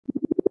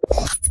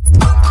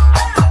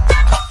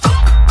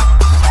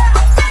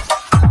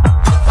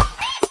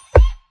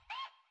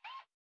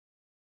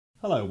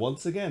Hello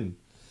once again.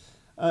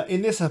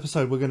 In this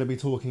episode we're going to be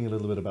talking a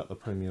little bit about the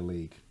Premier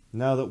League.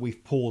 Now that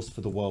we've paused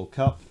for the World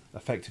Cup,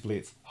 effectively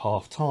it's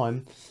half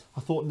time, I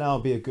thought now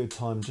would be a good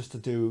time just to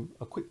do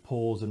a quick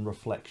pause and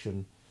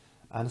reflection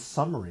and a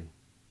summary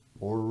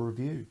or a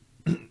review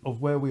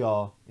of where we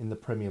are in the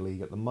Premier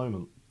League at the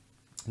moment.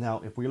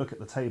 Now if we look at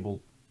the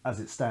table as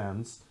it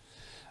stands,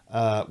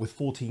 with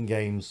 14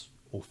 games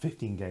or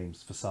 15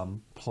 games for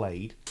some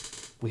played,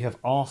 we have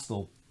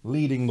Arsenal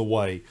leading the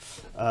way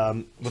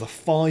with a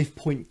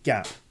 5-point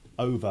gap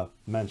over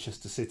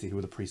Manchester City, who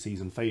are the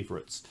pre-season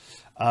favourites,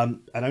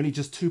 and only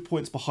just 2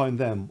 points behind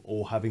them,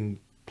 or having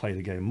played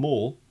a game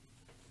more,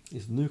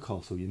 is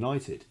Newcastle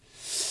United.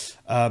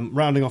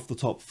 Rounding off the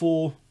top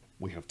four,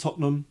 we have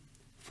Tottenham,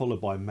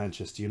 followed by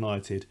Manchester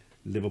United,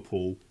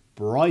 Liverpool,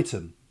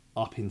 Brighton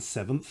up in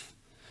 7th,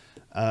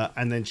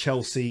 and then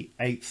Chelsea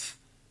 8th,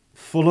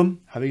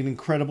 Fulham having an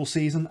incredible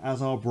season,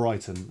 as are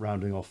Brighton,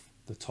 rounding off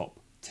the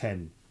top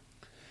 10.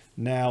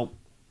 Now,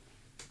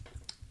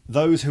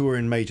 those who are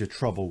in major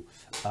trouble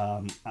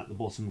at the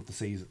bottom of the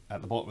season,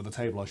 at the bottom of the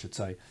table, I should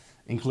say,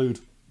 include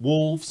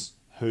Wolves,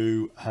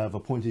 who have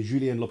appointed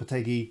Julien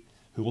Lopetegui,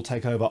 who will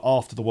take over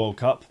after the World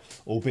Cup,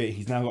 albeit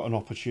he's now got an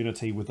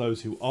opportunity with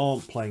those who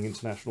aren't playing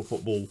international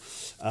football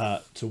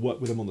to work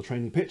with him on the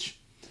training pitch.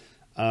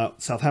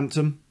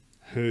 Southampton,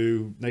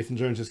 who Nathan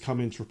Jones has come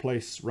in to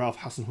replace Ralph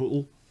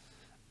Hasenhüttl,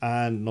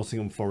 and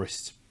Nottingham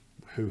Forest,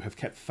 who have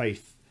kept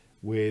faith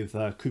with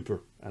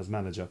Cooper as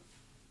manager.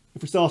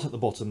 If we start at the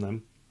bottom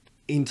then,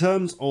 in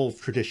terms of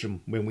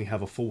tradition, when we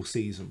have a full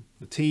season,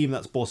 the team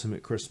that's bottom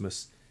at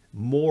Christmas,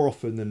 more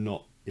often than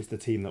not, is the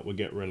team that will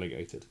get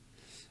relegated.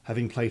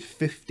 Having played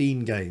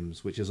 15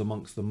 games, which is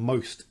amongst the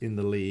most in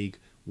the league,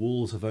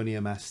 Wolves have only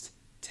amassed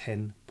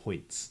 10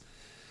 points.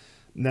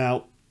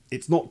 Now,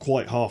 it's not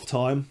quite half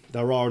time.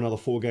 There are another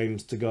 4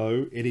 games to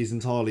go. It is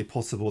entirely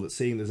possible that,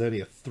 seeing there's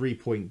only a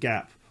 3-point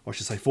gap, or I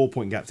should say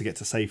 4-point gap to get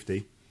to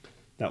safety,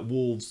 that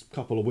Wolves'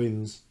 couple of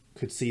wins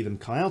could see them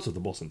come out of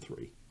the bottom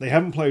 3. They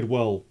haven't played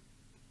well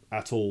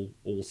at all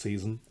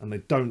season, and they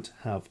don't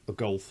have a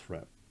goal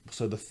threat.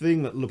 So the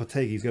thing that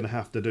Lopetegui is going to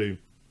have to do,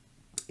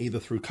 either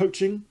through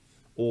coaching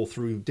or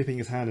through dipping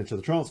his hand into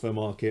the transfer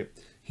market,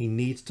 he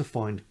needs to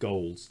find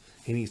goals.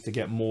 He needs to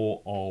get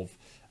more of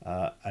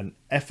an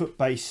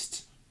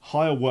effort-based,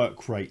 higher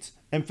work rate,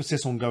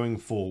 emphasis on going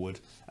forward,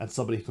 and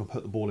somebody who can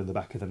put the ball in the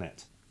back of the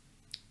net.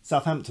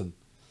 Southampton.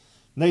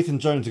 Nathan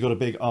Jones has got a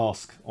big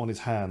ask on his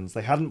hands.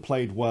 They hadn't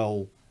played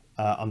well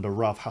under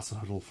Ralph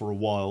Hasenhüttl for a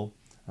while,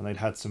 and they'd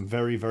had some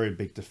very, very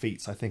big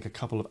defeats. I think a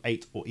couple of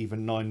 8 or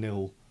even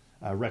 9-0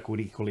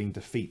 record-equalling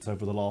defeats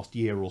over the last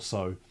year or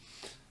so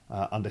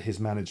under his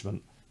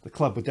management. The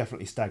club were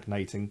definitely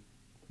stagnating.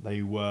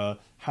 They were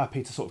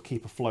happy to sort of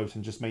keep afloat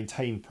and just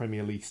maintain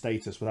Premier League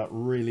status without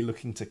really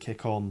looking to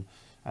kick on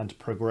and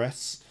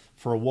progress.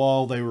 For a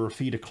while, they were a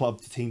feeder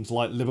club to teams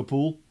like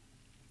Liverpool.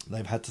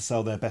 They've had to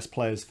sell their best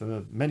players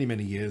for many,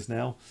 many years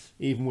now,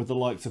 even with the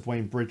likes of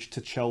Wayne Bridge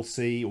to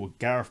Chelsea, or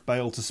Gareth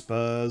Bale to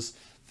Spurs,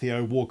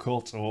 Theo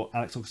Walcott or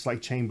Alex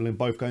Oxlade-Chamberlain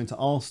both going to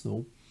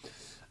Arsenal.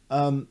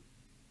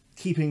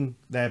 Keeping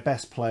their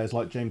best players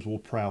like James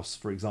Ward-Prowse,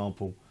 for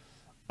example,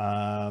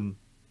 that's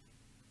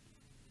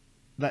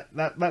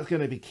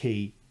going to be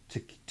key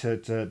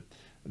to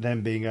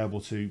them being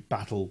able to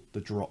battle the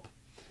drop.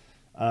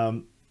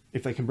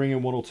 If they can bring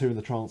in 1 or 2 in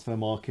the transfer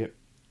market,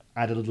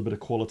 add a little bit of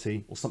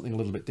quality or something a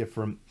little bit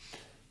different,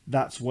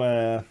 that's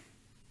where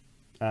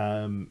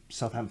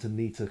Southampton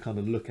need to kind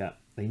of look at.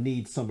 They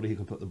need somebody who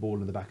can put the ball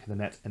in the back of the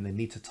net, and they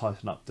need to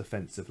tighten up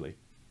defensively.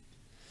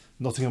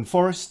 Nottingham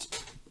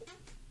Forest.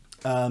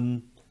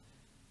 We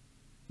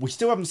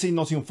still haven't seen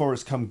Nottingham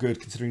Forest come good,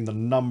 considering the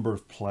number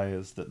of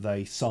players that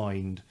they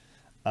signed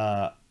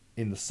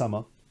in the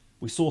summer.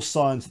 We saw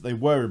signs that they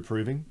were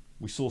improving.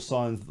 We saw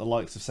signs that the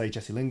likes of, say,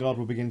 Jesse Lingard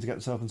were beginning to get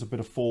themselves into a bit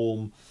of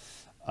form.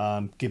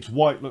 Gibbs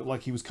White looked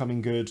like he was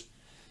coming good.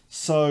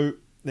 So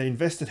they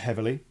invested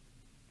heavily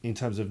in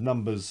terms of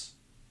numbers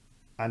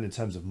and in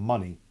terms of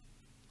money.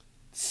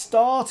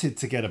 Started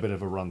to get a bit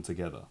of a run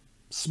together.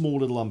 Small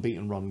little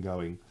unbeaten run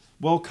going.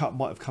 World Cup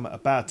might have come at a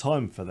bad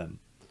time for them.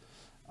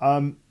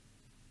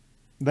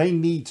 They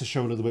need to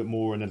show a little bit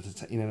more in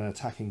an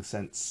attacking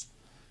sense.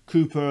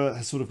 Cooper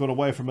has sort of gone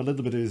away from a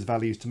little bit of his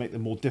values to make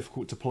them more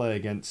difficult to play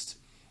against,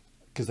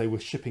 because they were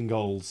shipping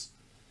goals.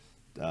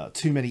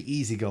 Too many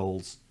easy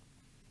goals.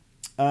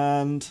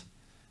 And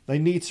they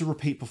need to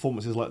repeat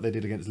performances like they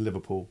did against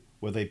Liverpool,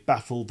 where they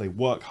battle, they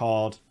work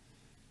hard.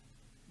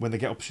 When they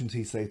get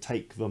opportunities, they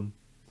take them.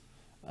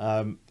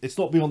 It's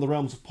not beyond the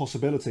realms of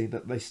possibility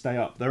that they stay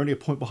up. They're only a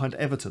point behind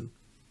Everton.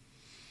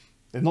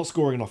 They're not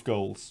scoring enough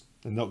goals.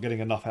 They're not getting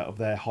enough out of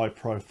their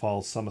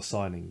high-profile summer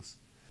signings.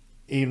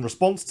 In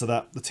response to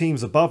that, the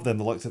teams above them,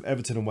 the likes of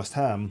Everton and West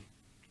Ham,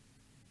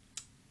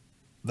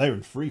 they're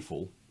in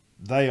freefall.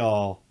 They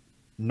are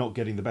not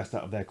getting the best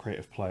out of their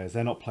creative players.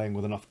 They're not playing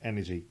with enough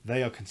energy.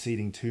 They are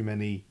conceding too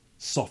many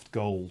soft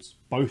goals.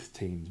 Both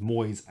teams,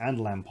 Moyes and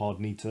Lampard,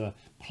 need to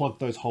plug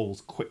those holes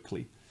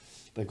quickly.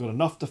 They've got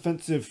enough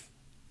defensive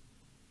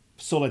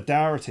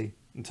solidarity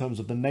in terms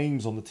of the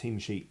names on the team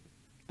sheet.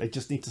 They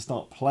just need to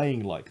start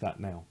playing like that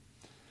now.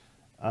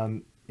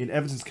 In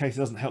Everton's case, it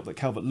doesn't help that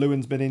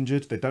Calvert-Lewin's been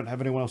injured. They don't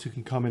have anyone else who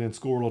can come in and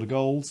score a lot of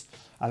goals.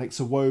 Alex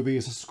Iwobi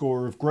is a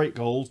scorer of great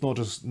goals,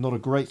 not a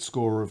great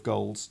scorer of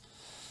goals.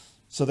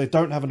 So they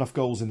don't have enough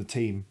goals in the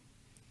team.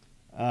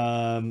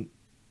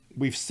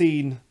 We've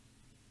seen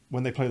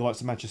when they play the likes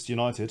of Manchester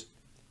United,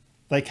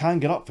 they can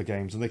get up for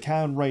games and they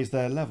can raise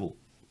their level.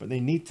 But they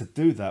need to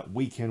do that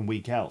week in,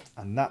 week out.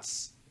 And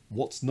that's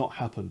what's not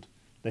happened.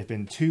 They've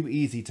been too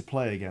easy to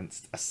play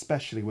against,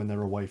 especially when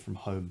they're away from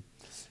home.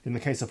 In the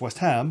case of West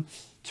Ham,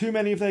 too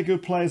many of their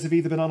good players have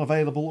either been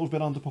unavailable or have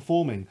been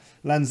underperforming.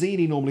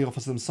 Lanzini normally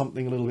offers them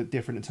something a little bit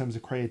different in terms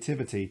of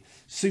creativity.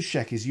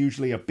 Soucek is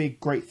usually a big,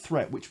 great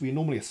threat, which we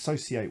normally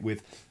associate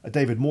with a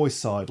David Moyes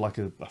side, like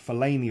a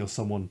Fellaini or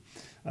someone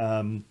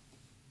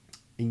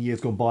in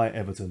years gone by at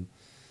Everton.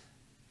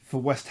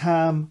 For West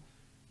Ham,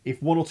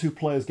 if one or two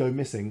players go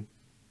missing,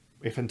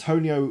 if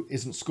Antonio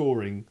isn't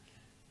scoring,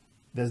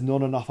 there's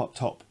not enough up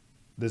top.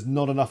 There's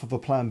not enough of a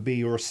plan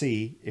B or a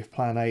C if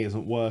plan A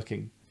isn't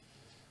working.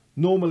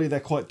 Normally they're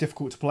quite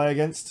difficult to play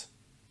against,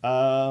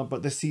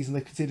 but this season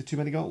they've conceded too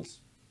many goals.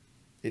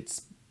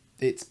 It's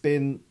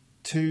been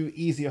too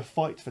easy a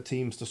fight for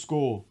teams to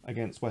score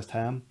against West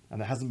Ham,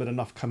 and there hasn't been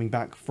enough coming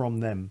back from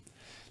them.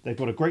 They've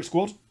got a great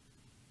squad.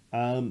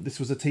 This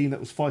was a team that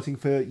was fighting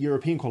for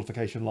European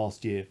qualification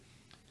last year.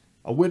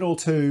 A win or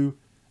two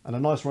and a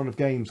nice run of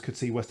games could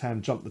see West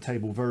Ham jump the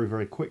table very,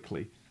 very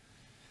quickly.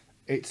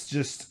 It's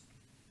just,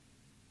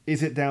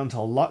 is it down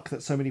to luck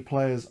that so many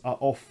players are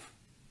off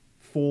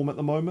form at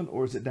the moment,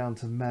 or is it down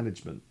to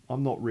management?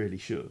 I'm not really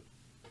sure.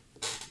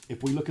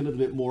 If we look a little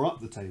bit more up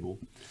the table,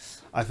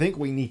 I think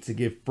we need to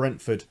give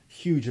Brentford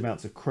huge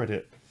amounts of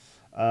credit.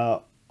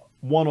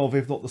 One of,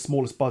 if not the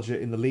smallest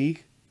budget in the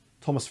league.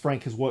 Thomas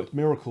Frank has worked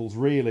miracles,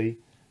 really.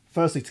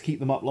 Firstly, to keep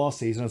them up last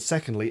season, and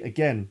secondly,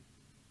 again,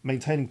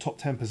 maintaining top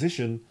 10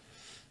 position.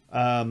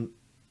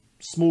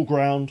 Small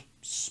ground,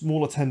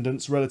 small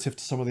attendance relative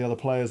to some of the other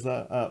players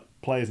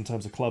players in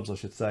terms of clubs, I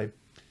should say.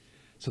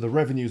 So the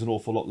revenue's an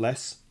awful lot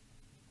less.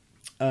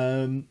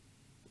 Ivan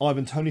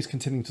Toney's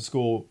continuing to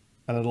score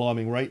at an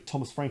alarming rate.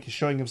 Thomas Frank is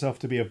showing himself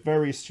to be a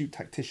very astute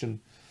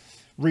tactician,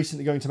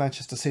 recently going to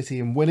Manchester City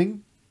and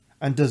winning,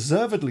 and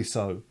deservedly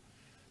so.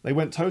 They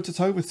went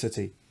toe-to-toe with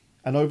City,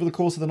 and over the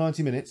course of the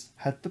 90 minutes,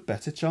 had the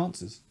better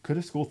chances. Could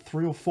have scored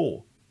 3 or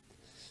 4.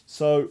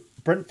 So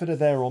Brentford are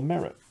there on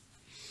merit.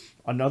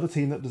 Another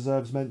team that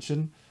deserves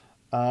mention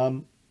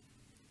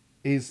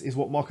is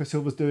what Marco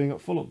Silva's doing at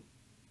Fulham.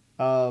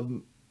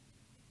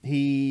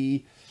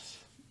 He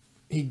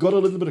got a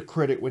little bit of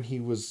credit when he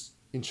was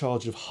in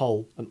charge of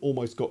Hull and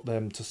almost got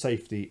them to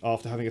safety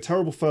after having a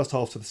terrible first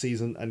half to the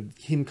season, and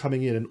him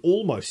coming in and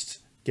almost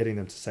getting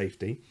them to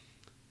safety.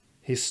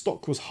 His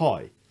stock was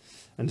high,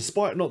 and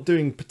despite not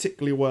doing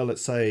particularly well at,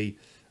 say,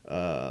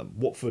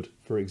 Watford,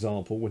 for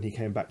example, when he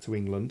came back to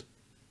England,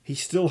 he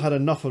still had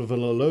enough of an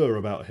allure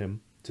about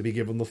him to be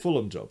given the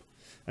Fulham job.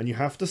 And you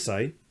have to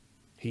say,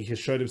 he has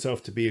shown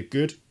himself to be a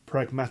good,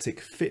 pragmatic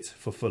fit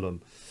for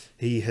Fulham.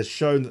 He has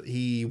shown that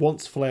he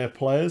wants flair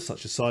players,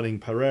 such as signing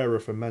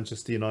Pereira from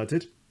Manchester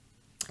United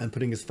and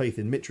putting his faith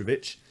in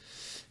Mitrovic.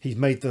 He's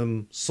made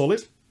them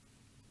solid,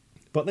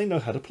 but they know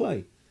how to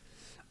play.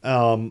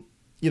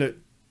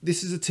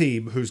 This is a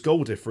team whose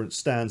goal difference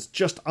stands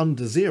just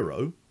under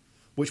 0,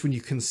 which when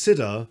you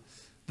consider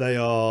they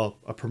are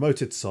a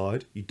promoted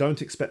side, you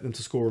don't expect them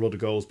to score a lot of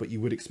goals, but you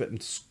would expect them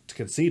to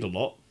concede a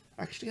lot.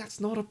 Actually, that's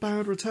not a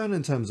bad return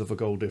in terms of a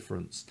goal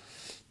difference.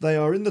 They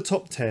are in the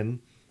top 10,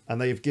 and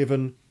they have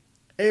given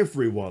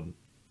everyone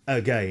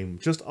a game.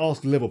 Just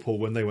ask Liverpool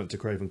when they went to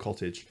Craven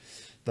Cottage.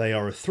 They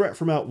are a threat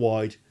from out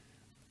wide.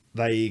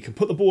 They can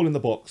put the ball in the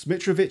box.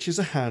 Mitrovic is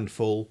a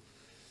handful,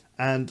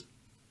 and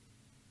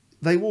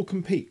they will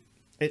compete.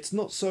 It's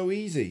not so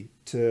easy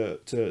to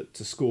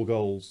score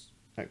goals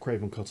at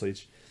Craven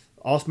Cottage.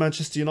 Ask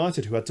Manchester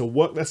United, who had to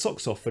work their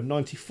socks off for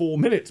 94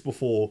 minutes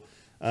before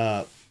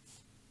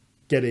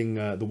getting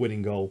the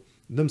winning goal.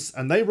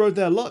 And they rode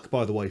their luck,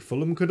 by the way.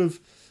 Fulham could have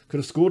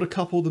scored a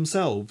couple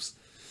themselves.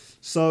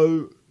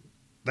 So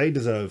they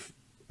deserve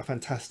a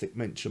fantastic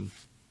mention.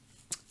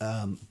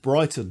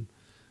 Brighton,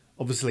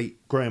 obviously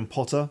Graham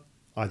Potter.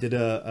 I did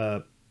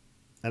an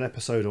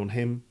episode on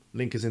him.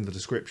 Link is in the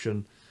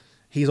description.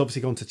 He's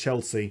obviously gone to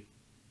Chelsea.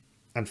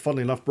 And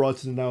funnily enough,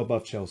 Brighton are now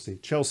above Chelsea.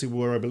 Chelsea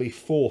were, I believe,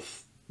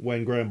 4th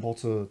when Graham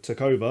Potter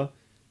took over.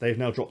 They've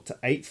now dropped to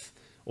 8th,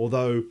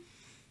 although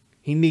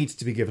he needs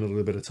to be given a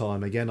little bit of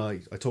time. Again, I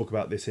talk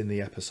about this in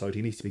the episode.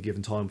 He needs to be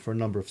given time for a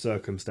number of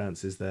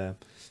circumstances there.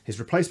 His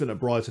replacement at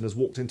Brighton has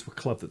walked into a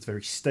club that's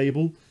very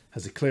stable,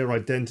 has a clear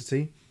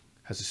identity,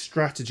 has a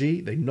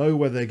strategy, they know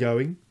where they're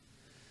going,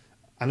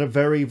 and a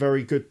very,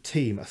 very good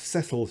team, a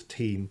settled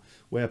team,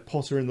 where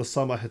Potter in the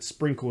summer had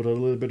sprinkled a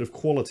little bit of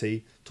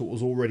quality to what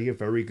was already a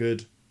very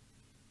good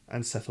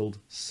and settled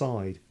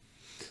side.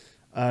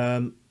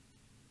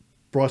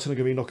 Brighton are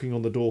going to be knocking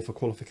on the door for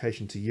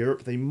qualification to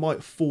Europe. They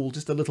might fall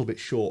just a little bit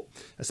short,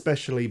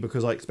 especially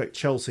because I expect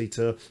Chelsea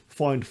to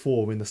find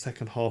form in the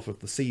second half of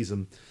the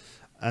season.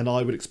 And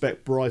I would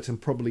expect Brighton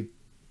probably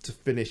to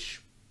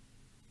finish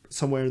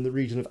somewhere in the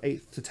region of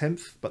 8th to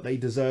 10th, but they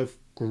deserve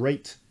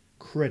great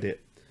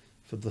credit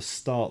for the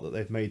start that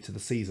they've made to the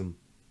season.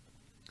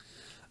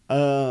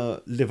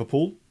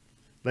 Liverpool,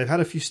 they've had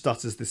a few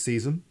stutters this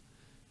season.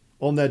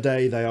 On their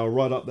day, they are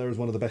right up there as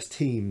one of the best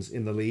teams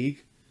in the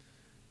league.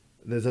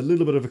 There's a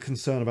little bit of a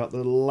concern about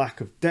the lack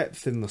of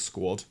depth in the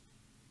squad.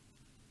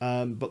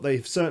 But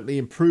they've certainly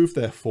improved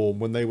their form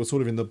when they were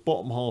sort of in the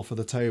bottom half of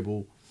the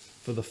table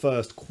for the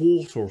first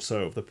quarter or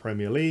so of the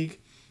Premier League.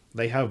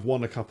 They have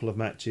won a couple of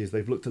matches.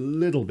 They've looked a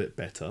little bit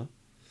better.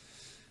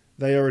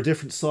 They are a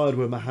different side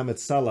where Mohamed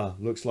Salah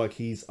looks like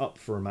he's up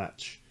for a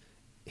match.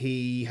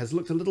 He has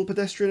looked a little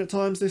pedestrian at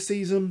times this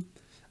season,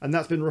 and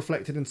that's been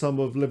reflected in some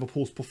of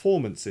Liverpool's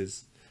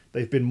performances.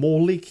 They've been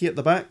more leaky at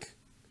the back.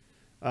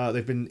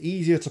 They've been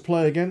easier to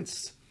play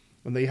against,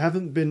 and they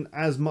haven't been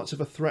as much of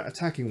a threat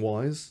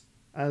attacking-wise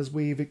as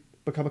we've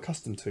become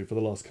accustomed to for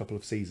the last couple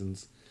of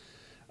seasons.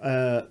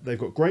 They've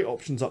got great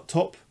options up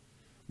top.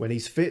 When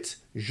he's fit,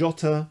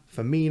 Jota,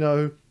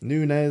 Firmino,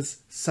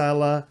 Nunez,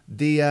 Salah,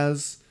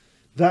 Diaz.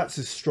 That's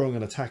as strong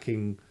an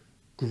attacking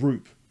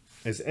group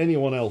as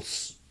anyone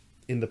else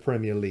in the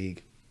Premier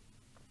League.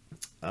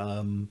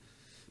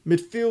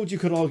 Midfield, you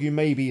could argue,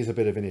 maybe is a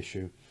bit of an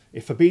issue.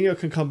 If Fabinho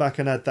can come back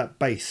and add that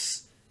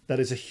base, that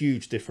is a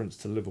huge difference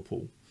to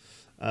Liverpool.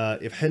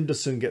 If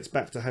Henderson gets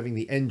back to having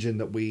the engine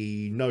that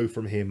we know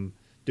from him,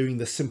 doing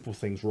the simple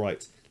things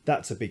right,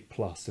 that's a big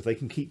plus. If they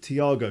can keep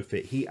Thiago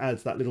fit, he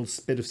adds that little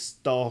bit of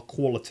star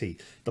quality,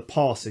 the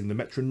passing, the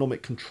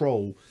metronomic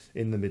control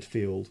in the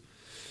midfield.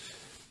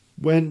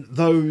 When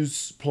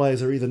those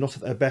players are either not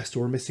at their best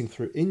or are missing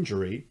through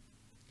injury,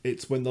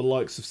 it's when the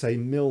likes of, say,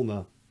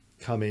 Milner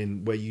come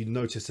in where you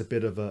notice a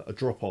bit of a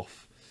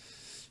drop-off.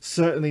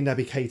 Certainly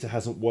Naby Keita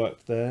hasn't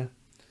worked there.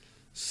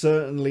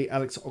 Certainly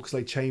Alex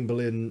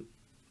Oxlade-Chamberlain,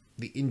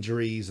 the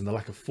injuries and the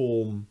lack of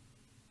form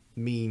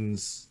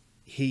means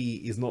he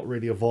is not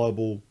really a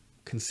viable,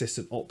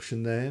 consistent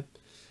option there.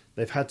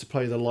 They've had to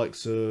play the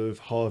likes of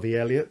Harvey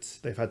Elliott.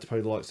 They've had to play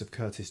the likes of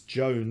Curtis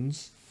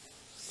Jones.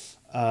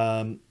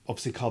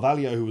 Obviously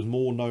Carvalho, who was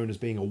more known as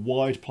being a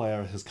wide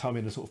player, has come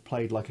in and sort of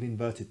played like an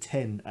inverted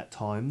 10 at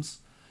times.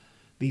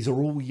 These are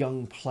all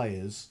young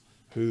players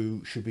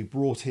who should be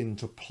brought in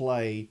to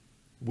play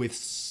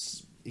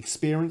with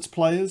experienced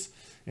players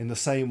in the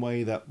same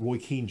way that Roy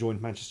Keane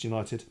joined Manchester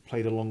United,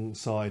 played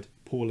alongside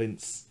Paul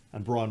Ince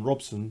and Brian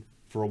Robson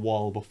for a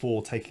while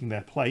before taking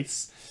their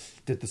place.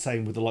 Did the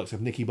same with the likes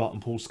of Nicky Butt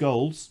and Paul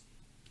Scholes.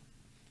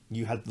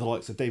 You had the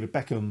likes of David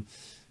Beckham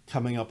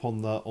coming up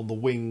on the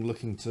wing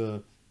looking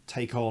to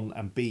take on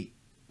and beat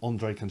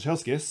Andre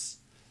Kanchelskis.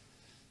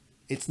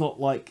 It's not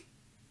like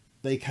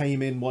they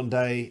came in one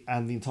day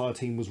and the entire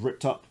team was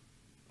ripped up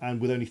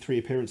and with only 3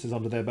 appearances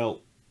under their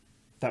belt,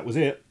 that was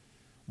it.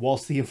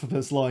 Whilst the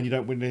infamous line, you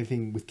don't win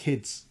anything with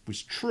kids,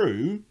 was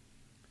true,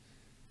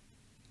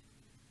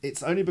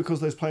 it's only because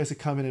those players had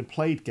come in and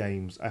played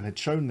games and had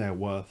shown their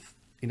worth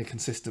in a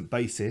consistent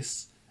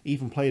basis,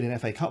 even played in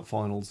FA Cup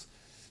finals,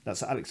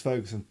 that Alex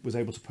Ferguson was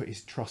able to put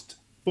his trust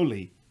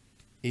fully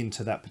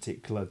into that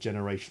particular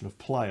generation of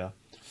player.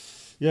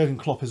 Jurgen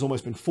Klopp has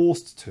almost been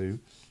forced to,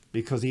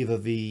 because either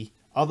the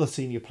other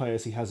senior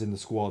players he has in the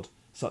squad,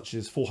 such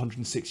as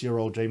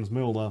 406-year-old James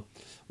Milner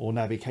or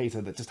Naby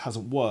Keita, that just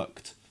hasn't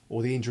worked,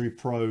 or the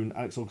injury-prone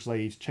Alex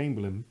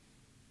Oxlade-Chamberlain,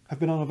 have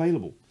been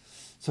unavailable.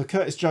 So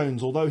Curtis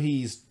Jones, although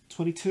he's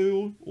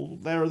 22 or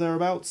there or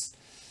thereabouts,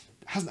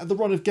 hasn't had the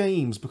run of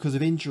games because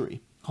of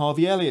injury.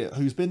 Harvey Elliott,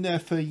 who's been there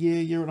for a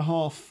year and a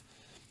half,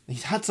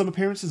 he's had some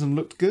appearances and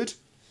looked good.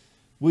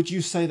 Would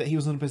you say that he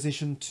was in a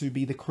position to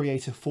be the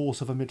creative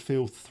force of a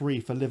midfield 3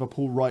 for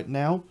Liverpool right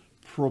now?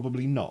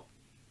 Probably not.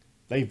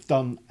 They've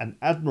done an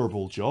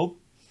admirable job,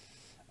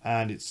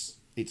 and it's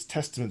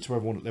testament to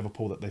everyone at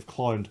Liverpool that they've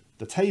climbed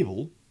the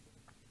table,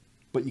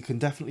 but you can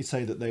definitely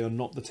say that they are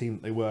not the team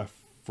that they were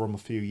from a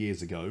few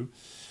years ago.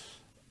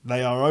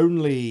 They are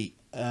only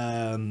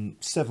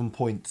 7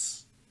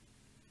 points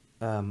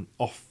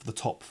off the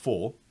top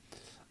 4,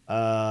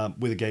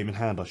 with a game in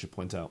hand, I should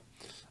point out.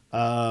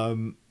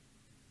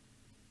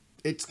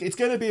 It's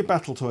going to be a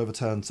battle to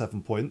overturn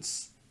 7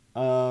 points.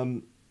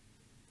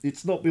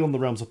 It's not beyond the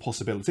realms of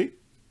possibility.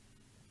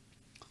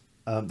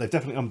 They've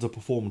definitely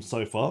underperformed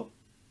so far,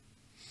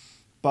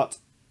 but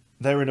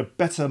they're in a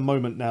better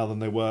moment now than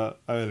they were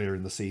earlier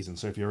in the season.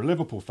 So if you're a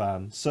Liverpool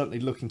fan, certainly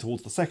looking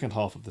towards the second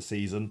half of the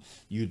season,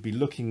 you'd be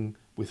looking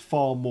with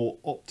far more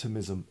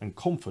optimism and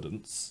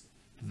confidence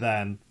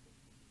than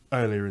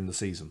earlier in the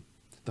season.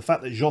 The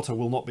fact that Jota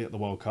will not be at the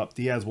World Cup,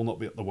 Diaz will not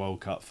be at the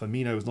World Cup,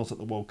 Firmino is not at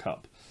the World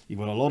Cup. You've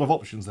got a lot of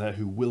options there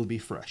who will be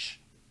fresh.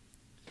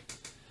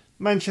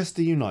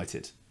 Manchester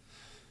United.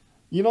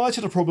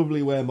 United are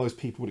probably where most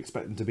people would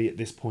expect them to be at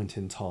this point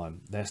in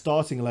time. Their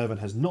starting 11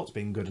 has not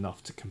been good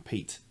enough to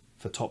compete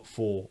for top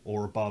 4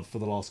 or above for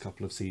the last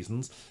couple of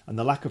seasons, and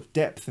the lack of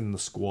depth in the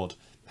squad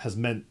has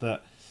meant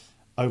that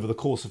over the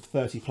course of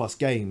 30 plus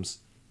games,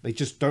 they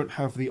just don't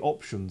have the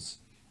options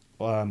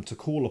to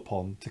call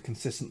upon to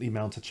consistently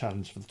mount a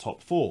challenge for the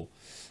top 4.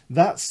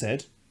 That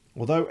said,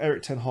 although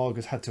Erik ten Hag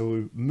has had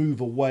to move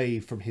away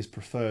from his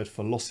preferred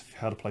philosophy of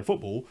how to play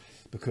football,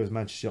 because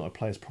Manchester United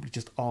players probably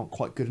just aren't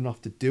quite good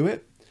enough to do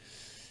it,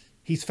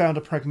 he's found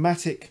a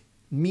pragmatic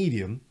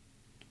medium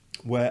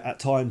where at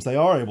times they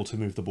are able to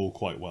move the ball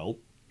quite well.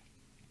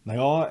 They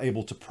are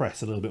able to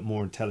press a little bit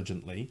more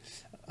intelligently,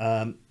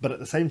 but at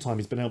the same time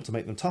he's been able to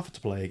make them tougher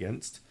to play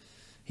against.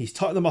 He's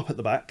tightened them up at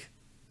the back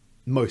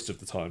most of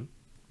the time,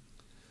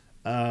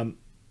 and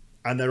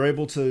they're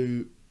able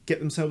to get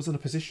themselves in a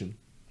position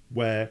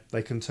where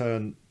they can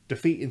turn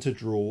defeat into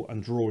draw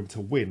and draw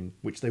into win,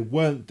 which they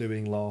weren't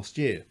doing last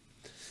year.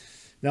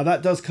 Now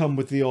that does come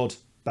with the odd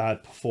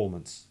bad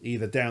performance,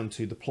 either down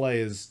to the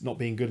players not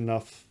being good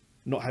enough,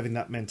 not having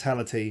that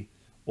mentality,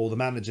 or the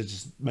manager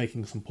just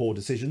making some poor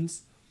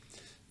decisions.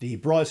 The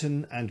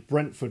Brighton and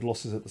Brentford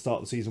losses at the start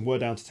of the season were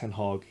down to Ten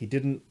Hag. He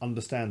didn't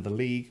understand the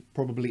league,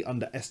 probably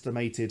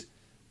underestimated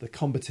the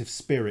combative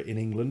spirit in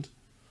England,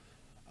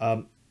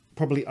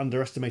 probably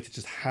underestimated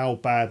just how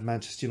bad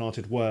Manchester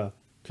United were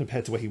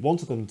compared to where he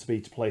wanted them to be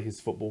to play his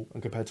football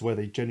and compared to where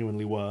they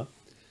genuinely were.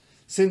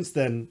 Since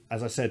then,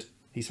 as I said,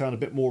 he's found a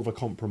bit more of a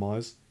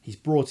compromise. He's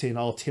brought in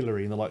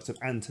artillery in the likes of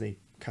Antony,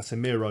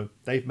 Casemiro.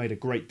 They've made a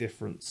great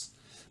difference.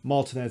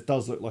 Martinez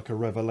does look like a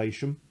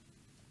revelation,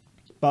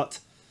 but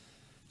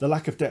the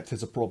lack of depth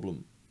is a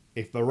problem.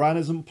 If Varane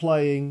isn't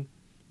playing,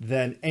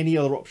 then any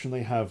other option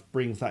they have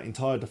brings that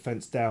entire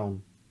defence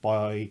down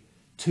by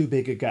too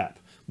big a gap.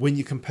 When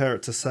you compare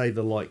it to, say,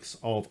 the likes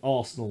of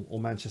Arsenal or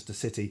Manchester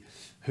City,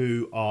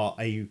 who are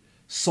a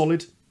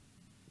solid,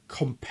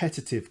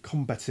 competitive,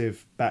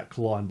 combative back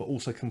line, but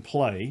also can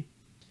play,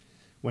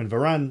 when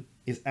Varane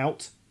is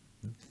out,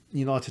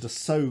 United are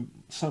so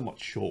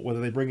much short, whether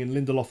they bring in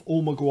Lindelof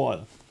or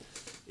Maguire.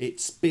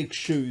 It's big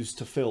shoes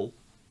to fill,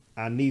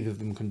 and neither of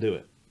them can do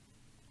it.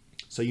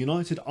 So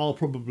United are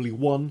probably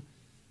one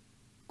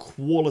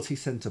quality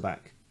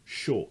centre-back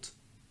short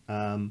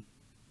to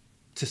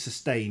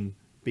sustain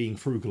being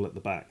frugal at the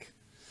back.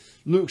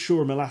 Luke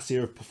Shaw and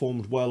Malacia have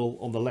performed well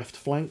on the left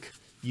flank.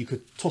 You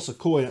could toss a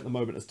coin at the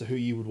moment as to who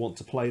you would want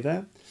to play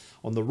there.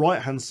 On the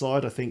right-hand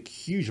side, I think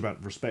huge amount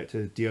of respect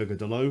to Diogo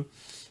Dalot,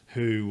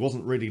 who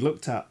wasn't really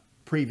looked at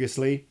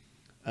previously,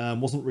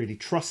 wasn't really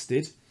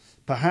trusted,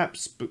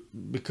 perhaps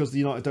because the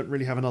United don't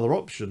really have another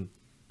option.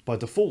 By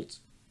default,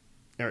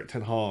 Erik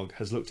ten Hag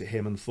has looked at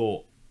him and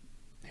thought,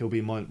 he'll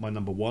be my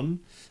number one.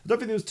 I don't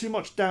think there was too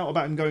much doubt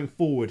about him going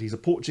forward. He's a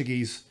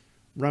Portuguese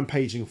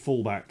rampaging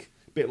fullback,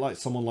 a bit like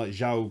someone like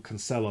João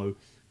Cancelo,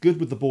 good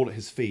with the ball at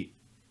his feet,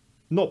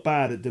 not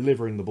bad at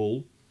delivering the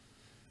ball.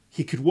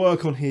 He could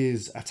work on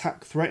his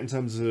attack threat in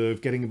terms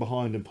of getting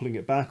behind and pulling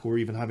it back, or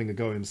even having a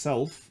go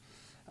himself.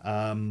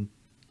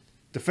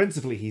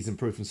 Defensively, he's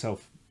improved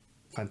himself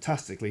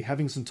fantastically.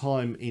 Having some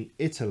time in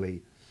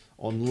Italy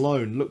on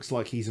loan looks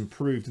like he's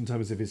improved in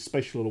terms of his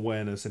spatial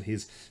awareness and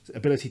his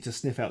ability to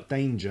sniff out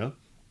danger.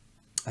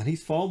 And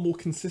he's far more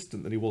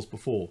consistent than he was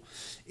before.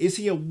 Is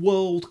he a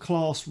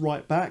world-class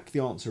right-back? The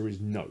answer is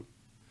no.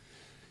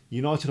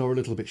 United are a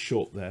little bit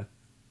short there.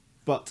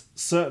 But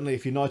certainly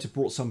if United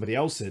brought somebody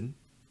else in,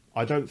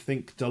 I don't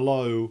think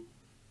Dalot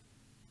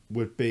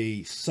would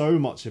be so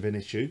much of an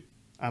issue.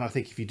 And I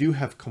think if you do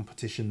have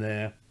competition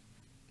there,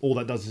 all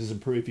that does is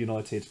improve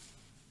United.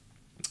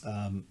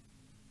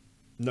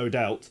 No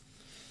doubt.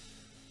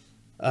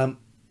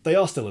 They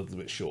are still a little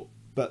bit short,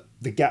 but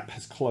the gap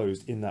has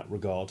closed in that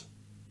regard.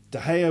 De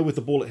Gea with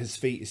the ball at his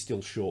feet is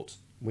still short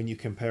when you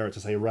compare it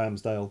to, say,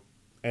 Ramsdale,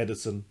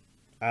 Ederson,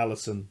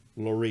 Alisson,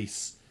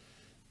 Lloris.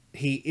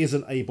 He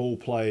isn't a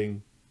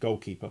ball-playing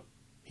goalkeeper.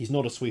 He's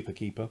not a sweeper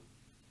keeper.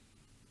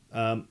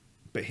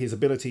 But his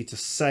ability to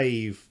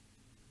save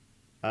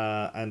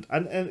and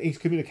his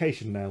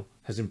communication now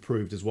has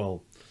improved as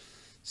well.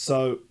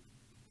 So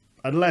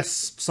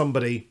unless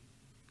somebody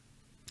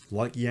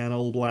like Jan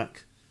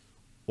Oblak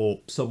or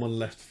someone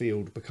left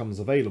field becomes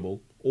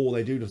available, or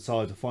they do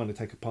decide to finally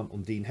take a punt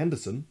on Dean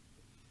Henderson,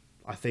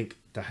 I think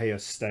De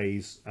Gea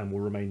stays and will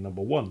remain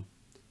number one.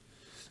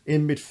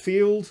 In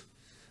midfield,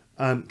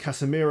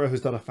 Casemiro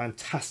has done a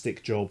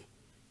fantastic job.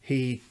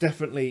 He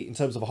definitely, in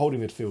terms of a holding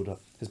midfielder,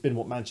 has been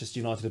what Manchester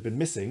United have been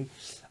missing,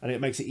 and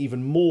it makes it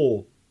even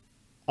more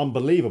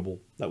unbelievable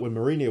that when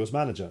Mourinho was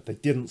manager, they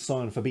didn't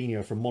sign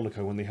Fabinho from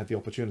Monaco when they had the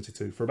opportunity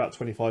to for about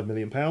 £25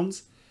 million.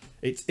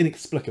 It's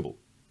inexplicable.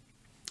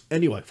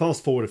 Anyway,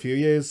 fast forward a few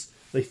years,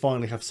 they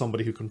finally have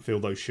somebody who can fill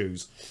those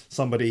shoes.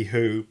 Somebody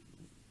who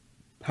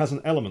has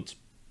an element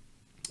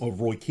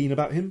of Roy Keane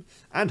about him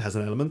and has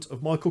an element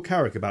of Michael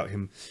Carrick about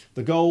him.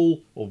 The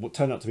goal, or what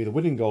turned out to be the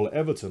winning goal at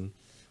Everton,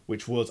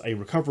 which was a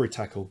recovery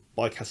tackle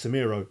by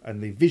Casemiro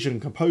and the vision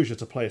and composure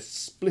to play a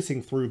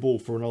splitting through ball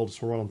for Ronaldo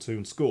to run onto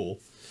and score,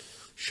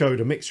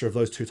 showed a mixture of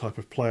those two types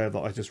of player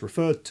that I just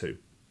referred to.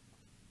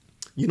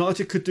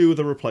 United could do with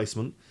a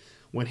replacement.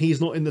 When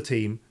he's not in the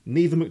team,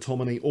 neither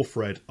McTominay or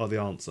Fred are the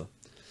answer.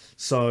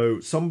 So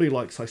somebody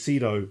like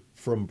Caicedo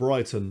from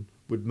Brighton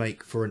would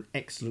make for an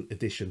excellent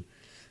addition.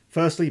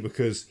 Firstly,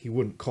 because he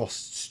wouldn't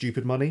cost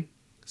stupid money.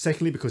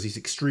 Secondly, because he's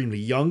extremely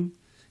young.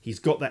 He's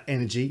got that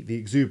energy, the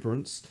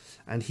exuberance,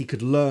 and he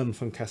could learn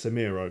from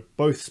Casemiro.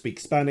 Both speak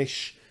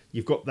Spanish.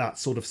 You've got that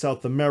sort of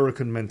South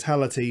American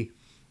mentality.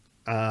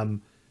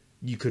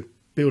 You could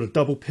build a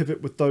double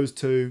pivot with those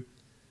two,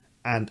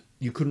 and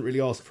you couldn't really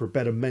ask for a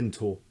better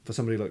mentor for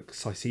somebody like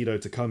Caicedo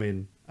to come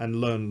in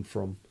and learn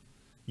from.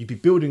 You'd be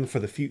building for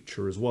the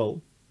future as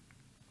well.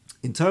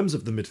 In terms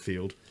of the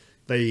midfield,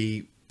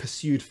 they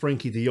pursued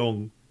Frankie de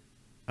Jong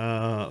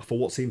for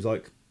what seems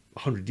like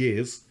 100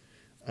 years,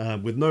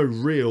 with no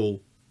real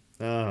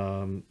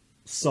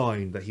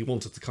sign that he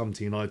wanted to come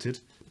to United.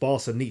 Barca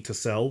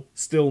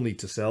still need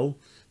to sell.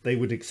 They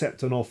would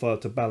accept an offer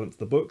to balance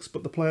the books,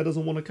 but the player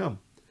doesn't want to come.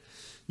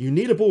 You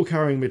need a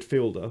ball-carrying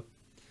midfielder,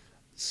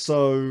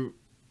 so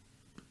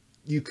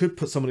you could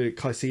put somebody like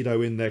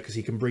Caicedo in there because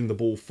he can bring the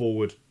ball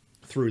forward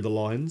through the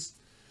lines.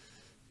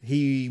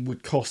 He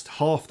would cost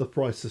half the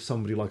price of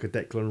somebody like a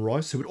Declan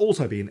Rice, who would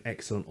also be an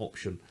excellent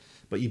option.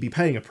 But you'd be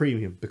paying a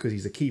premium because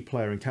he's a key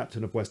player and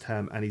captain of West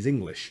Ham and he's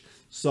English.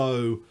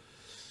 So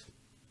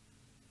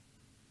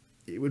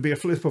it would be a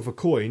flip of a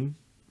coin.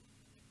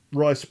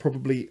 Rice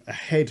probably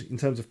ahead in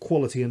terms of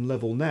quality and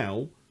level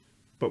now,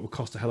 but would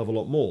cost a hell of a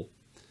lot more.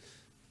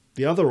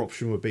 The other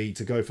option would be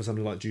to go for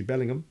something like Jude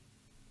Bellingham,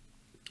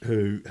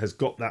 who has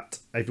got that,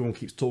 everyone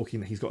keeps talking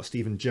that he's got a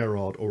Steven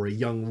Gerrard or a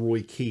young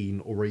Roy Keane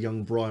or a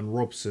young Brian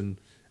Robson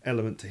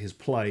element to his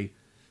play.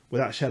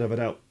 Without a shadow of a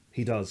doubt,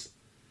 he does.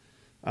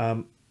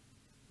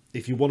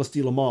 If you want to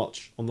steal a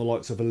march on the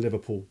likes of a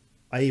Liverpool,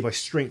 A, by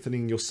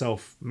strengthening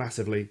yourself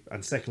massively,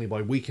 and secondly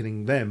by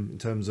weakening them in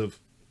terms of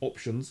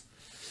options,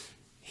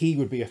 he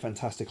would be a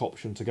fantastic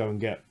option to go and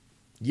get.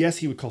 Yes,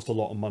 he would cost a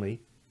lot of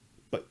money,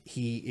 but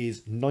he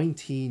is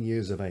 19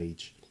 years of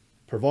age.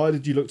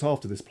 Provided you looked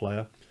after this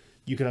player,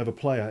 you could have a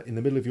player in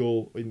the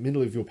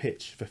middle of your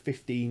pitch for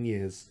 15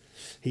 years.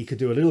 He could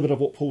do a little bit of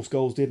what Paul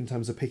Scholes did in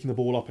terms of picking the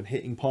ball up and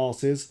hitting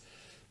passes.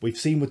 We've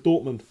seen with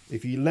Dortmund,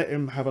 if you let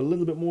him have a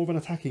little bit more of an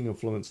attacking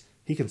influence,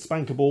 he can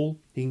spank a ball,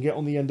 he can get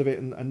on the end of it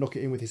and knock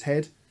it in with his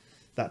head.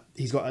 That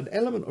he's got an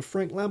element of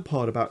Frank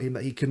Lampard about him,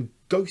 that he can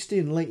ghost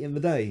in late in the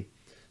day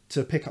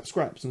to pick up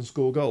scraps and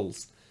score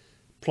goals.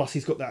 Plus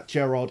he's got that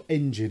Gerrard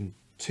engine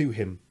to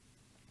him.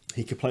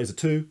 He can play as a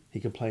 2,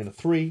 he can play in a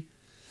 3.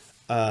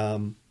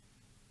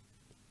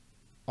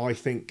 I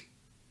think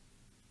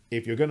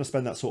if you're going to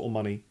spend that sort of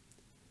money,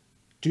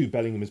 Jude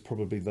Bellingham is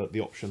probably the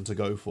option to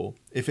go for.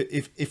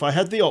 If I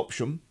had the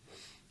option,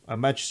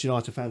 and Manchester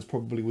United fans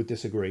probably would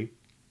disagree,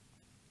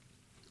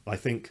 I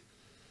think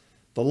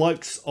the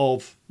likes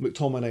of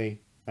McTominay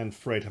and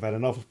Fred have had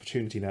enough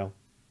opportunity now.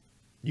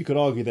 You could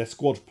argue they're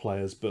squad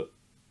players, but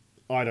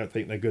I don't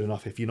think they're good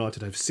enough if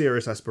United have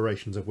serious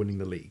aspirations of winning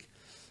the league.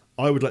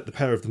 I would let the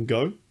pair of them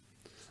go.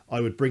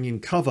 I would bring in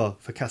cover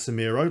for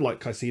Casemiro,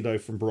 like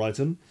Caicedo from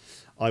Brighton.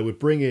 I would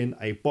bring in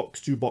a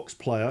box-to-box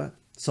player,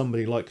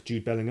 somebody like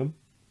Jude Bellingham.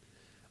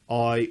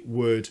 I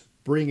would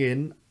bring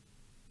in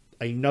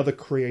another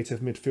creative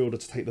midfielder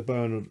to take the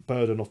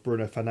burden off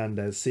Bruno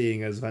Fernandes,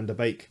 seeing as Van der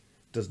Beek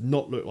does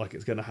not look like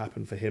it's going to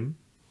happen for him.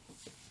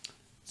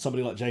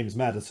 Somebody like James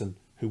Maddison,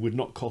 who would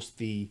not cost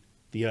the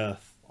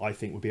earth, I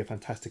think would be a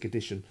fantastic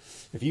addition.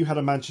 If you had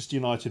a Manchester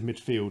United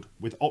midfield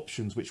with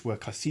options which were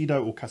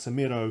Caicedo or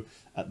Casemiro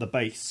at the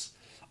base,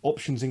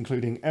 options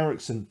including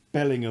Eriksen,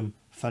 Bellingham,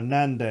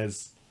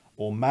 Fernandes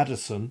or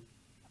Maddison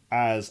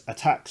as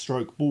attack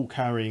stroke ball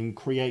carrying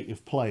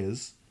creative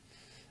players,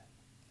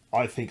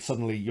 I think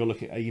suddenly you're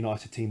looking at a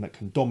United team that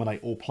can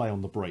dominate or play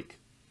on the break.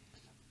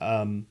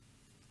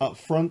 Up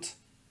front,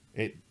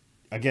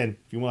 again,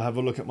 if you want to have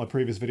a look at my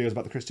previous videos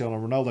about the Cristiano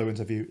Ronaldo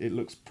interview, it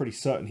looks pretty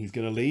certain he's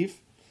going to leave.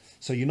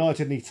 So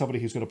United need somebody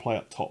who's going to play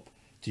up top.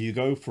 Do you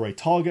go for a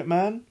target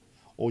man,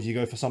 or do you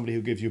go for somebody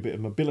who gives you a bit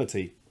of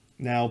mobility?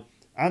 Now,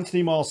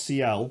 Anthony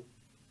Martial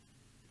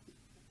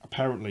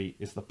apparently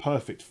is the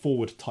perfect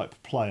forward type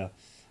player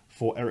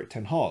for Erik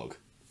ten Hag.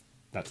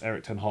 That's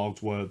Erik ten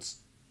Hag's words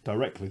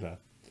directly there.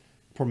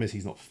 Problem is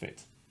he's not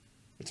fit.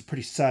 It's a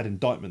pretty sad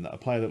indictment that a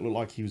player that looked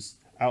like he was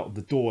out of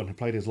the door and had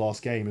played his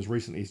last game as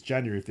recently as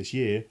January of this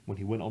year, when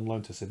he went on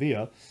loan to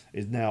Sevilla,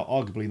 is now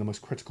arguably the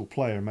most critical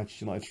player in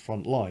Manchester United's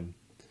front line.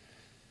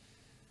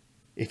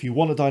 If you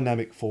want a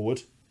dynamic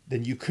forward,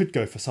 then you could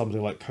go for somebody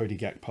like Cody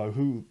Gakpo,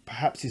 who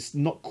perhaps is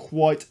not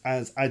quite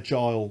as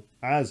agile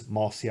as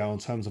Martial in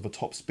terms of a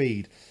top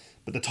speed,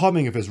 but the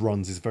timing of his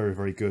runs is very,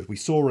 very good. We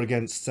saw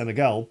against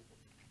Senegal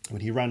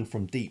when he ran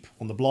from deep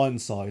on the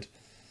blind side,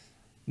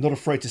 not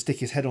afraid to stick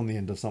his head on the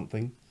end of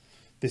something.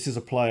 This is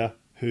a player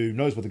who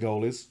knows where the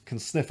goal is, can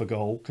sniff a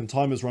goal, can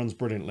time his runs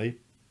brilliantly,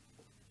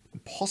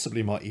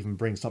 possibly might even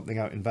bring something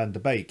out in Van der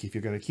Beek if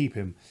you're going to keep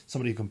him.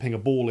 Somebody who can ping a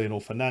ball in, or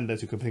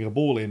Fernandes who can ping a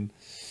ball in,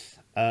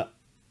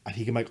 and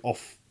he can make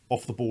off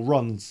the ball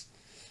runs.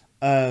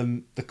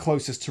 The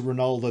closest to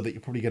Ronaldo that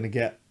you're probably going to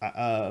get at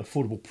an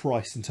affordable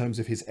price in terms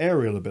of his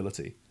aerial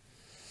ability.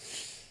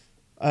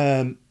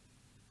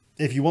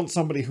 If you want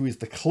somebody who is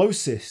the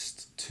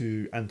closest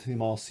to Anthony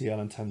Martial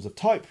in terms of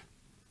type,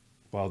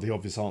 well, the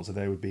obvious answer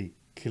there would be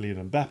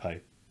Kylian Mbappe.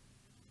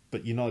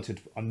 But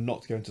United are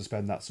not going to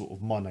spend that sort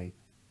of money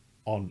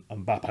on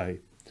Mbappe.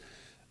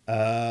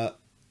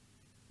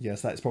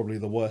 Yes, that's probably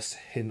the worst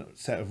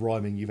set of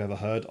rhyming you've ever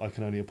heard. I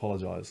can only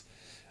apologise.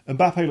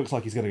 Mbappe looks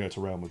like he's going to go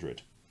to Real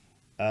Madrid.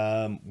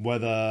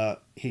 Whether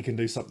he can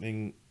do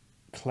something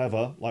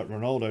clever like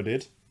Ronaldo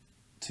did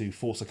to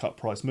force a cut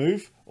price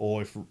move,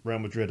 or if Real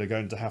Madrid are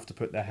going to have to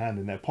put their hand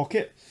in their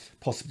pocket,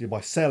 possibly by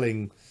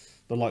selling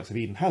the likes of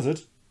Eden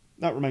Hazard,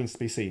 that remains to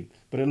be seen.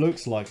 But it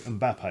looks like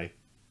Mbappe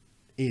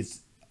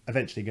is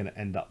eventually going to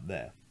end up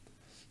there.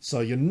 So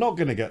you're not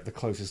going to get the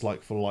closest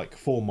like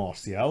for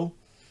Martial.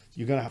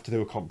 You're going to have to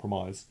do a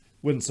compromise.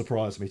 Wouldn't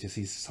surprise me to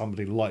see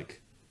somebody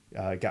like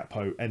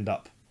Gakpo end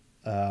up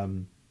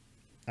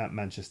at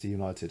Manchester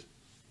United.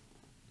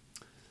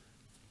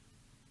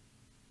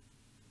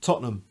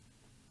 Tottenham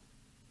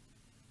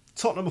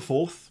are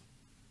fourth.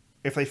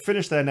 If they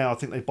finish there now, I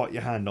think they bite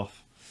your hand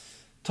off.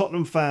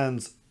 Tottenham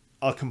fans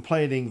are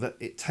complaining that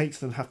it takes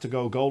them to have to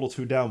go a goal or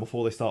two down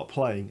before they start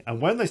playing.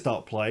 And when they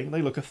start playing,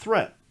 they look a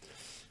threat.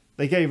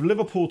 They gave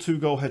Liverpool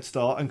 2-goal head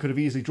start and could have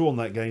easily drawn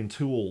that game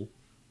 2-2.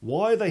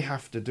 Why they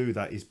have to do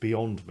that is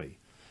beyond me.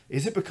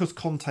 Is it because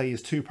Conte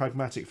is too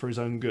pragmatic for his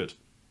own good?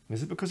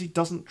 Is it because he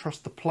doesn't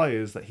trust the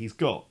players that he's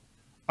got?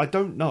 I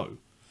don't know.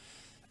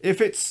 If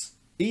it's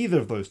either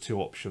of those two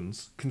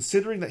options,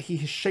 considering that he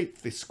has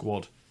shaped this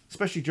squad,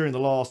 especially during the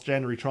last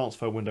January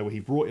transfer window where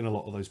he brought in a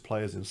lot of those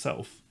players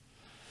himself,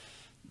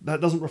 that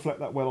doesn't reflect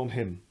that well on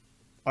him.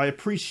 I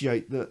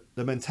appreciate that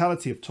the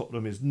mentality of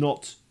Tottenham is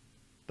not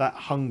that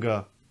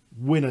hunger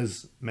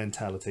winners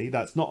mentality.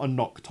 That's not a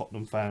knock,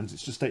 Tottenham fans.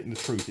 It's just stating the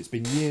truth. It's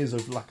been years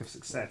of lack of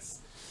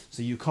success.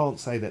 So you can't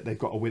say that they've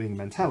got a winning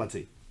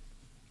mentality.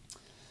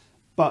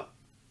 But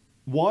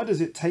why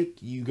does it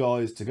take you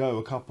guys to go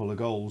a couple of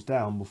goals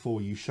down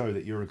before you show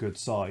that you're a good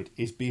side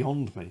is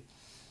beyond me.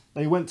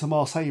 They went to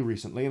Marseille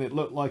recently and it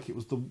looked like it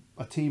was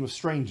a team of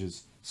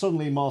strangers.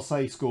 Suddenly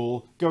Marseille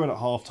score, going at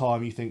half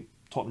time, you think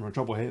Tottenham are in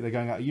trouble here, they're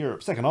going out of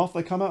Europe. Second half,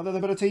 they come out, they're the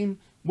better team,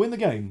 win the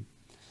game.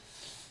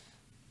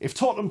 If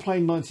Tottenham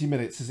play 90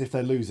 minutes as if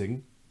they're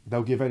losing,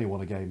 they'll give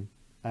anyone a game.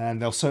 And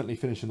they'll certainly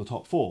finish in the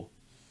top four.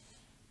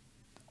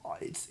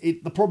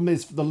 The problem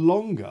is, the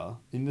longer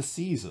in the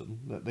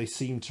season that they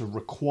seem to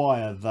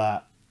require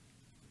that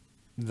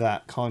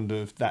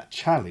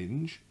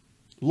challenge,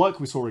 like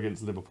we saw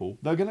against Liverpool,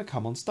 they're going to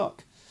come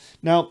unstuck.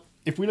 Now,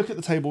 if we look at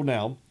the table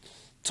now,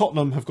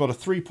 Tottenham have got a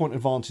 3-point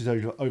advantage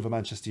over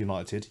Manchester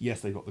United.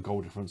 Yes, they've got the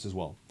goal difference as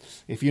well.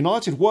 If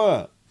United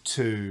were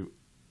to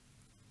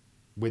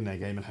win their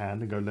game in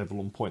hand and go level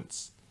on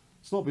points,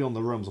 it's not beyond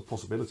the realms of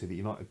possibility that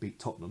United beat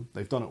Tottenham.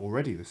 They've done it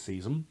already this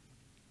season.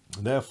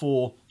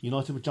 Therefore,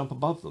 United would jump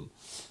above them.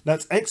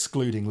 That's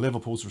excluding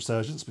Liverpool's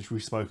resurgence, which we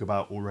spoke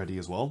about already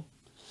as well.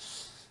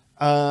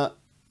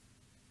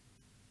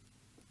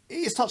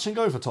 It's touch and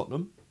go for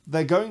Tottenham.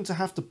 They're going to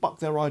have to buck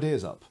their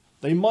ideas up.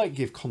 They might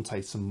give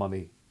Conte some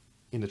money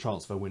in the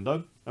transfer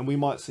window, and we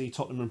might see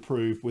Tottenham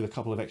improve with a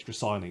couple of extra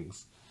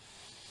signings.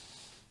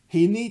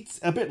 He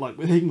needs, a bit like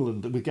with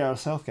England with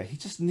Gareth Southgate, he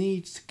just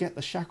needs to get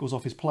the shackles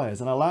off his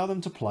players and allow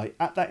them to play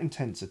at that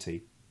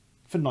intensity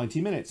for 90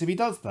 minutes. If he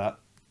does that,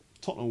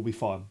 Tottenham will be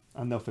fine,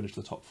 and they'll finish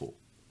the top four.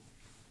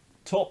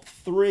 Top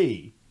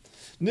three.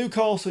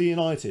 Newcastle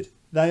United.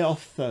 They are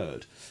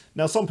third.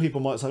 Now, some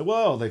people might say,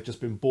 well, they've just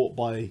been bought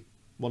by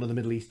one of the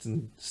Middle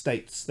Eastern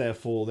states,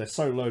 therefore they're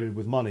so loaded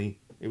with money,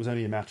 it was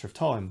only a matter of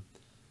time.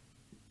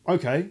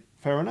 Okay,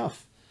 fair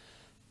enough.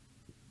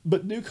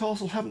 But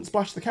Newcastle haven't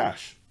splashed the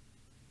cash.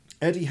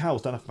 Eddie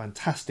Howe's done a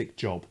fantastic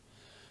job.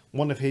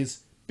 One of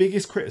his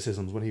biggest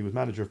criticisms when he was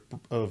manager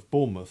of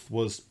Bournemouth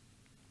was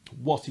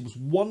what he was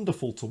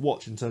wonderful to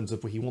watch in terms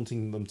of he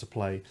wanting them to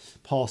play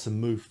pass and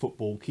move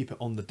football, keep it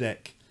on the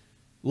deck,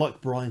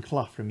 like Brian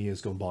Clough from years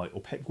gone by, or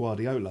Pep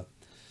Guardiola.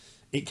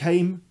 It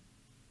came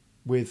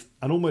with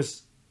an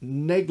almost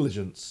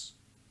negligence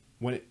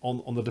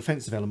on the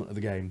defensive element of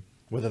the game,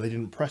 whether they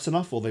didn't press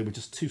enough or they were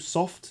just too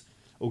soft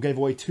or gave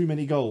away too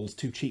many goals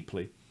too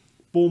cheaply.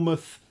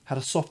 Bournemouth had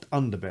a soft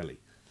underbelly,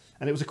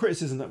 and it was a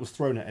criticism that was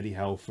thrown at Eddie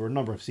Howe for a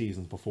number of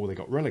seasons before they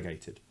got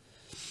relegated.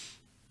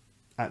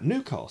 At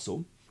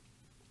Newcastle,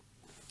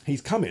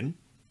 he's come in,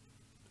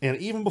 and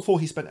even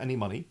before he spent any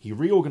money, he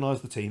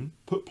reorganised the team,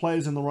 put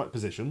players in the right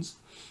positions,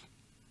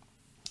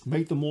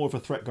 made them more of a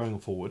threat going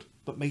forward,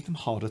 but made them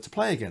harder to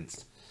play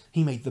against.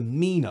 He made them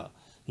meaner.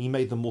 He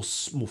made them more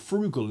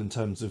frugal in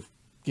terms of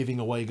giving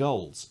away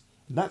goals.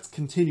 And that's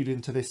continued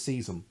into this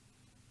season.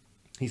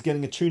 He's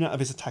getting a tune out of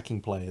his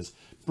attacking players.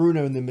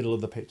 Bruno in the middle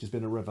of the pitch has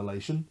been a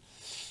revelation.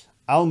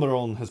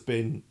 Almiron has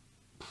been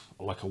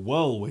like a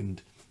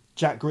whirlwind.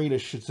 Jack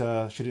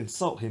Grealish should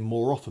insult him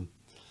more often.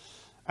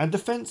 And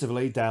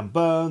defensively, Dan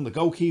Burn, the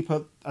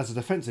goalkeeper, as a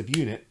defensive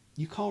unit,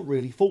 you can't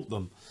really fault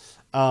them.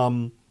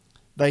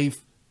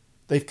 They've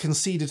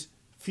conceded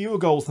fewer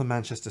goals than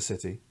Manchester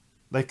City.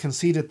 They've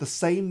conceded the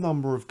same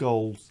number of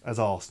goals as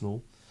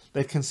Arsenal.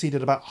 They've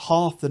conceded about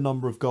half the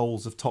number of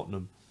goals of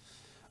Tottenham.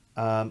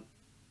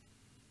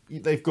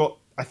 They've got,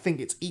 I think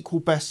it's equal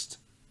best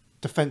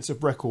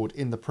defensive record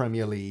in the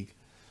Premier League.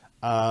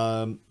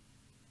 And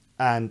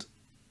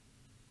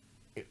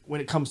when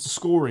it comes to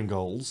scoring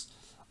goals,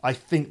 I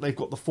think they've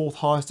got the 4th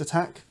highest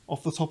attack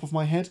off the top of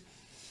my head.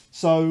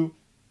 So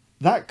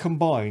that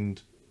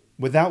combined,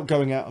 without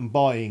going out and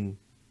buying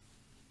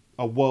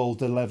a World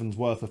 11's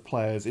worth of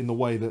players in the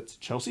way that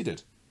Chelsea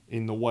did,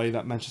 in the way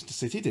that Manchester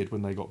City did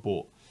when they got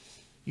bought,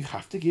 you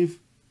have to give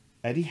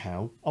Eddie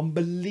Howe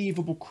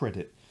unbelievable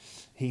credit.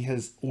 He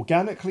has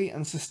organically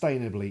and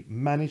sustainably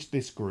managed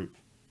this group,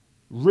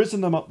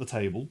 risen them up the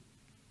table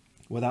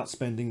without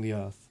spending the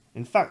earth.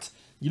 In fact,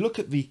 you look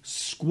at the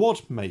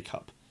squad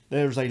makeup,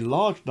 there is a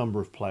large number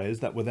of players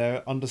that were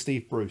there under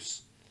Steve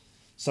Bruce.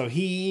 So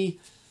he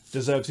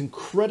deserves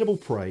incredible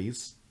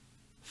praise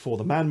for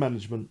the man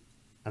management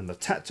and the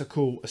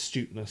tactical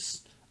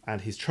astuteness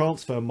and his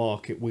transfer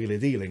market wheeler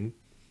dealing.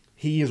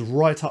 He is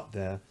right up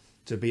there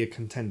to be a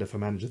contender for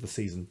manager of the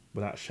season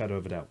without a shadow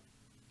of a doubt.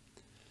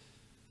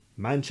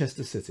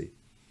 Manchester City.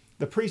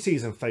 The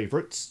pre-season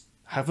favourites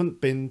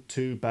haven't been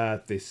too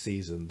bad this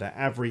season. They're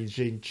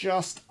averaging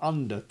just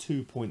under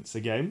 2 points a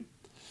game.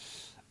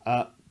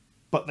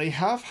 But they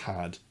have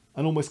had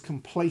an almost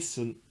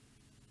complacent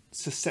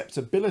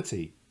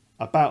susceptibility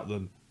about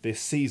them this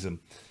season.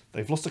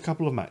 They've lost a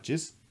couple of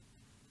matches,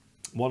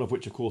 one of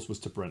which, of course, was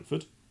to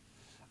Brentford.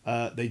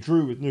 They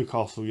drew with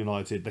Newcastle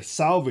United. They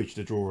salvaged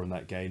a draw in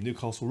that game.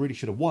 Newcastle really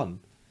should have won.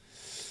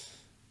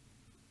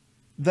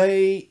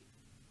 They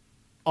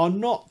are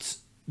not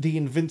the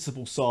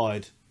invincible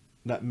side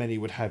that many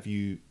would have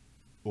you,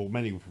 or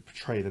many would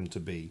portray them to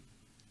be.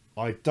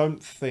 I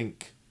don't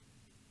think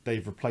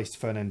they've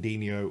replaced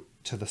Fernandinho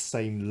to the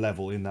same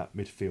level in that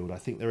midfield. I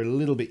think they're a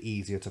little bit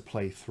easier to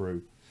play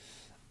through.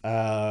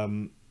 I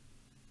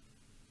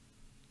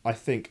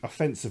think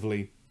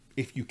offensively,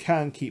 if you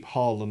can keep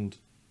Haaland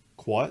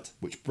quiet,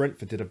 which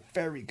Brentford did a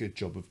very good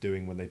job of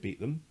doing when they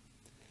beat them,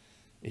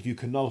 if you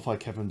can nullify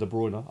Kevin De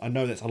Bruyne, I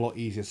know that's a lot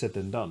easier said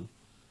than done,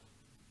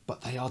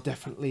 but they are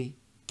definitely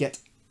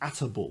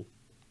get-attable.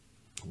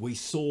 We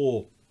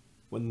saw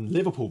when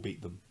Liverpool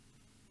beat them.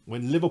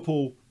 When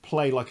Liverpool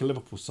play like a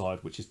Liverpool side,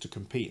 which is to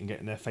compete and get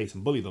in their face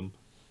and bully them,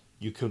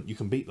 you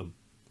can beat them.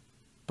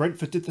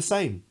 Brentford did the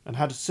same and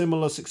had a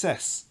similar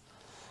success.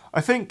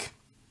 I think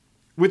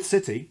with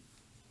City,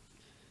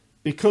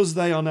 because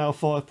they are now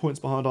 5 points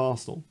behind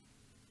Arsenal,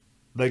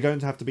 they're going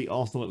to have to beat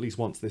Arsenal at least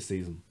once this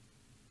season.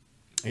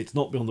 It's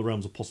not beyond the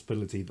realms of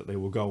possibility that they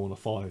will go on a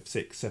 5,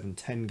 6, 7,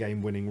 10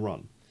 game winning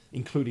run,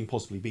 including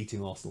possibly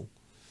beating Arsenal.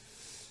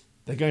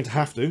 They're going to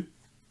have to.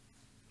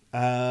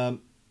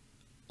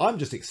 I'm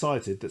just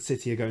excited that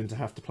City are going to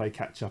have to play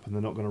catch up and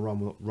they're not going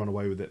to run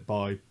away with it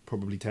by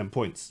probably 10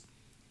 points.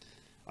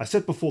 I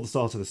said before the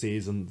start of the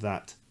season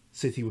that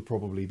City would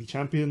probably be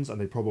champions and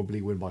they'd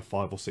probably win by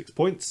 5 or 6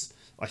 points.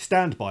 I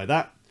stand by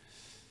that.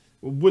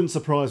 It wouldn't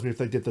surprise me if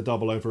they did the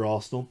double over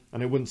Arsenal,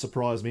 and it wouldn't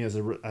surprise me as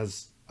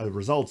a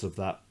result of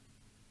that,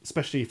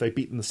 especially if they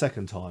beat them the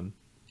second time,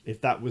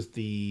 if that was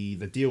the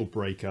deal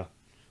breaker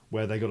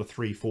where they got a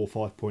 3, 4,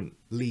 5 point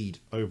lead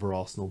over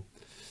Arsenal.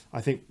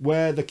 I think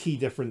where the key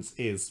difference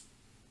is,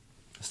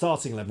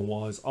 starting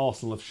 11-wise,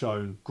 Arsenal have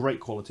shown great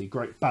quality,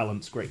 great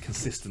balance, great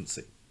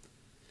consistency.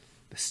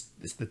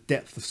 It's the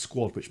depth of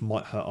squad which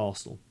might hurt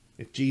Arsenal.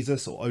 If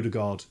Jesus or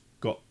Odegaard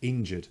got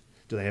injured,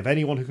 do they have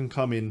anyone who can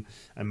come in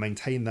and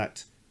maintain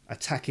that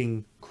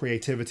attacking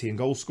creativity and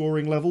goal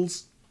scoring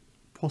levels?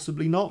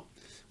 Possibly not.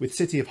 With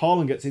City, if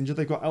Haaland gets injured,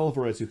 they've got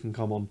Alvarez who can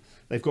come on.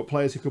 They've got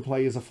players who could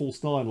play as a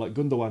false nine, like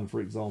Gundogan,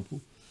 for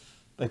example.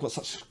 They've got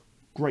such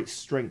great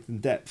strength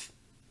and depth.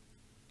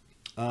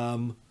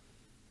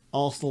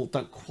 Arsenal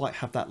don't quite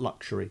have that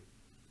luxury.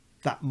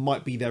 That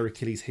might be their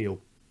Achilles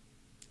heel.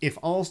 If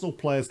Arsenal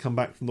players come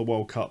back from the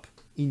World Cup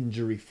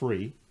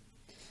injury-free,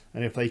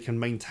 and if they can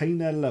maintain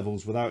their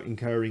levels without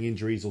incurring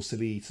injuries or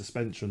silly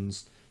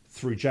suspensions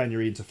through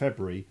January into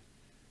February,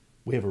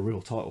 we have a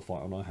real title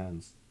fight on our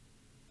hands.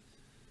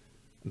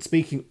 And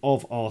speaking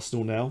of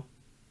Arsenal now,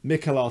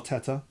 Mikel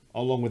Arteta,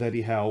 along with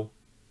Eddie Howe,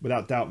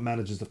 without doubt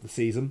managers of the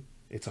season.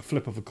 It's a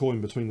flip of a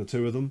coin between the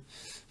two of them.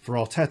 For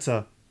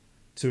Arteta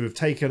to have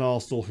taken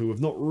Arsenal, who have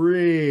not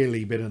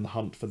really been in the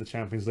hunt for the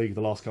Champions League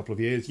the last couple of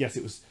years. Yes,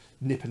 it was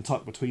nip and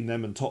tuck between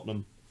them and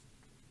Tottenham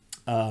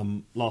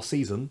last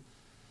season.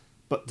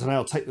 But to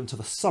now take them to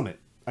the summit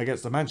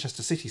against the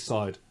Manchester City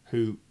side,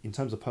 who, in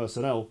terms of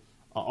personnel,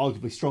 are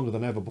arguably stronger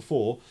than ever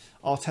before,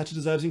 Arteta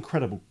deserves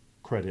incredible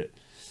credit.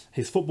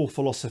 His football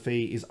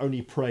philosophy is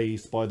only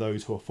praised by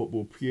those who are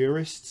football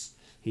purists.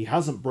 He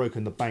hasn't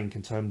broken the bank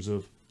in terms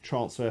of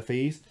transfer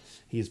fees.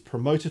 He is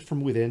promoted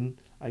from within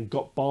and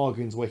got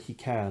bargains where he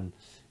can,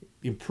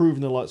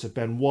 improving the likes of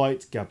Ben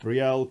White,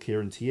 Gabriel,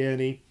 Kieran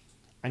Tierney,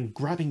 and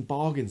grabbing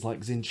bargains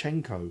like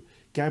Zinchenko,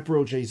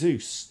 Gabriel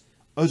Jesus,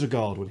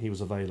 Odegaard when he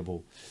was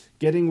available,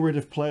 getting rid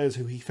of players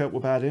who he felt were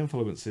bad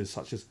influences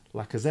such as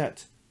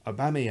Lacazette,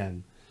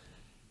 Aubameyang.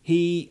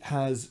 He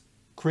has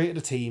created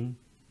a team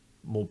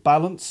more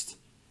balanced,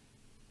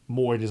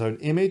 more in his own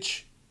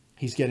image.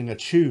 He's getting a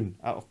tune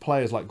out of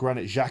players like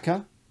Granit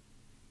Xhaka.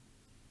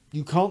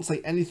 You can't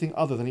say anything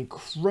other than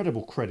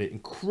incredible credit,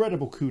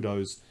 incredible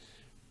kudos.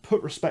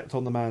 Put respect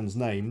on the man's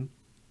name.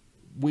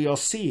 We are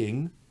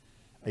seeing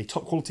a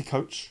top quality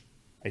coach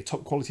a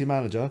top quality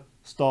manager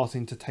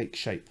starting to take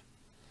shape.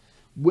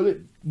 Will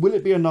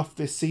it be enough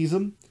this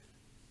season?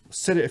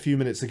 Said it a few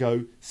minutes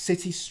ago,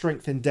 City's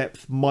strength in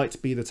depth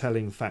might be the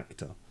telling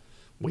factor.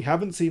 We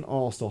haven't seen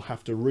Arsenal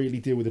have to really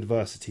deal with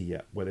adversity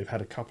yet, where they've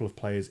had a couple of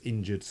players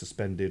injured,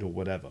 suspended or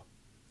whatever.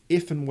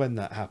 If and when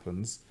that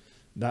happens,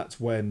 that's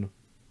when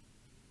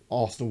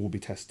Arsenal will be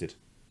tested.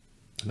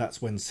 And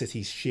that's when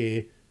City's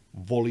sheer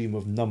volume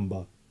of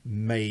number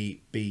may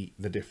be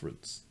the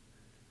difference.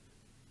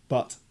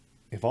 But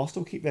if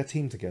Arsenal keep their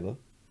team together,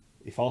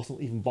 if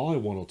Arsenal even buy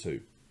one or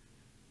two,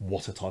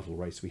 what a title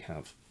race we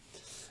have.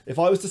 If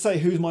I was to say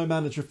who's my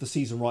manager of the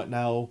season right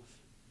now,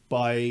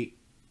 by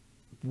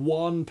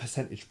 1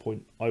 percentage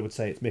point, I would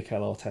say it's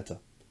Mikel Arteta.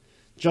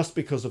 Just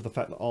because of the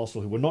fact that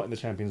Arsenal, who were not in the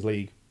Champions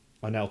League,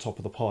 are now top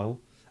of the pile.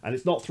 And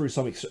it's not through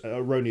some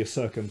erroneous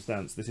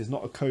circumstance. This is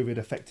not a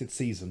COVID-affected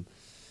season.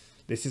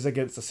 This is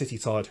against a City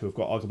side who have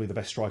got arguably the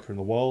best striker in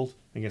the world,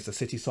 against a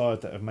City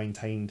side that have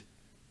maintained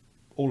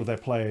all of their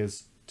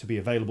players to be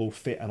available,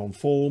 fit and on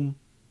form.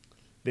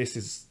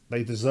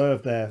 They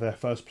deserve their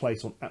first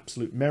place on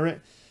absolute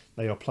merit.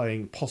 They are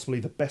playing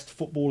possibly the best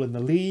football in the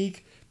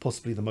league,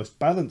 possibly the most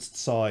balanced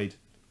side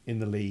in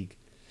the league.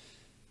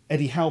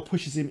 Eddie Howe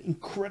pushes him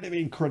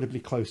incredibly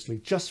closely,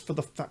 just for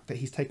the fact that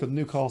he's taken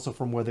Newcastle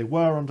from where they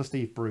were under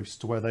Steve Bruce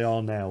to where they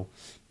are now,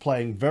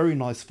 playing very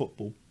nice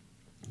football,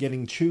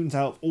 getting tunes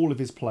out of all of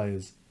his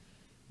players,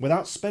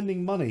 without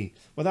spending money,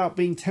 without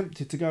being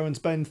tempted to go and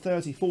spend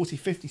 30, 40,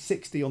 50,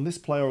 60 on this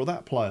player or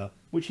that player,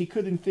 which he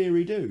could in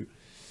theory do.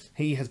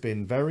 He has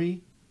been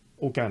very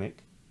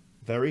organic,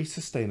 very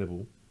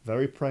sustainable,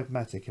 very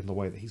pragmatic in the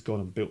way that he's gone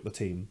and built the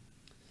team.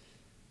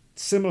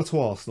 Similar to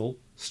Arsenal,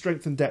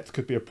 strength and depth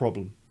could be a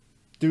problem.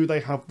 Do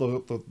they have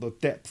the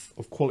depth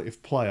of quality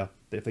of player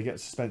that if they get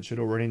suspension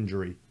or an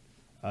injury,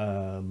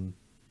 could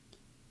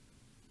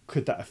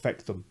that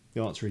affect them?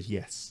 The answer is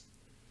yes.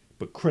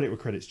 But credit where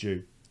credit's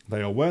due.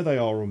 They are where they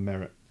are on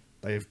merit.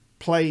 They have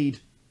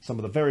played some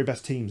of the very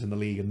best teams in the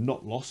league and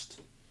not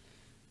lost.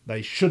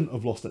 They shouldn't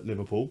have lost at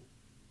Liverpool.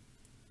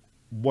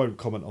 Won't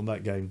comment on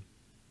that game.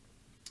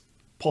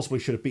 Possibly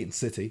should have beaten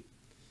City.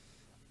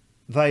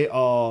 They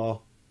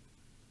are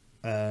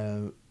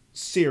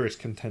serious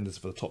contenders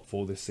for the top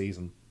four this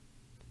season.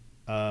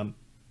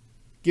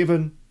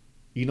 Given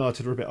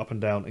United are a bit up and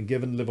down, and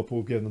given Liverpool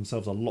have given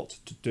themselves a lot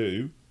to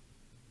do,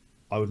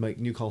 I would make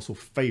Newcastle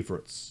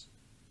favourites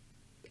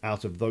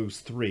out of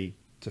those three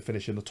to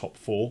finish in the top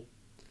four.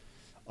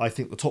 I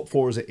think the top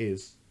four as it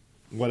is,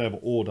 whatever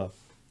order,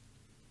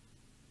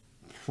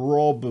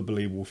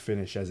 probably will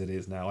finish as it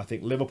is now. I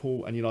think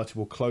Liverpool and United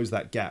will close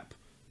that gap.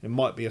 It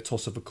might be a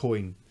toss of a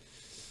coin.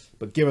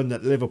 But given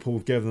that Liverpool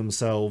have given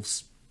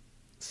themselves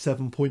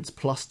 7 points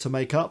plus to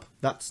make up,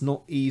 that's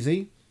not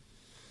easy.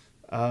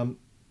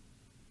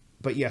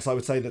 But yes, I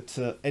would say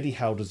that Eddie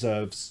Howe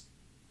deserves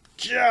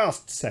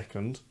just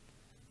second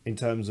in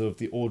terms of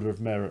the order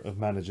of merit of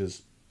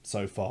managers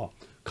so far.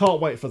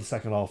 Can't wait for the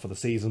second half of the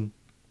season.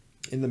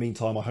 In the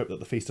meantime, I hope that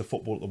the feast of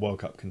football at the World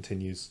Cup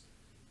continues.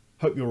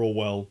 Hope you're all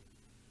well.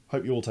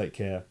 Hope you all take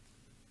care.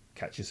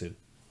 Catch you soon.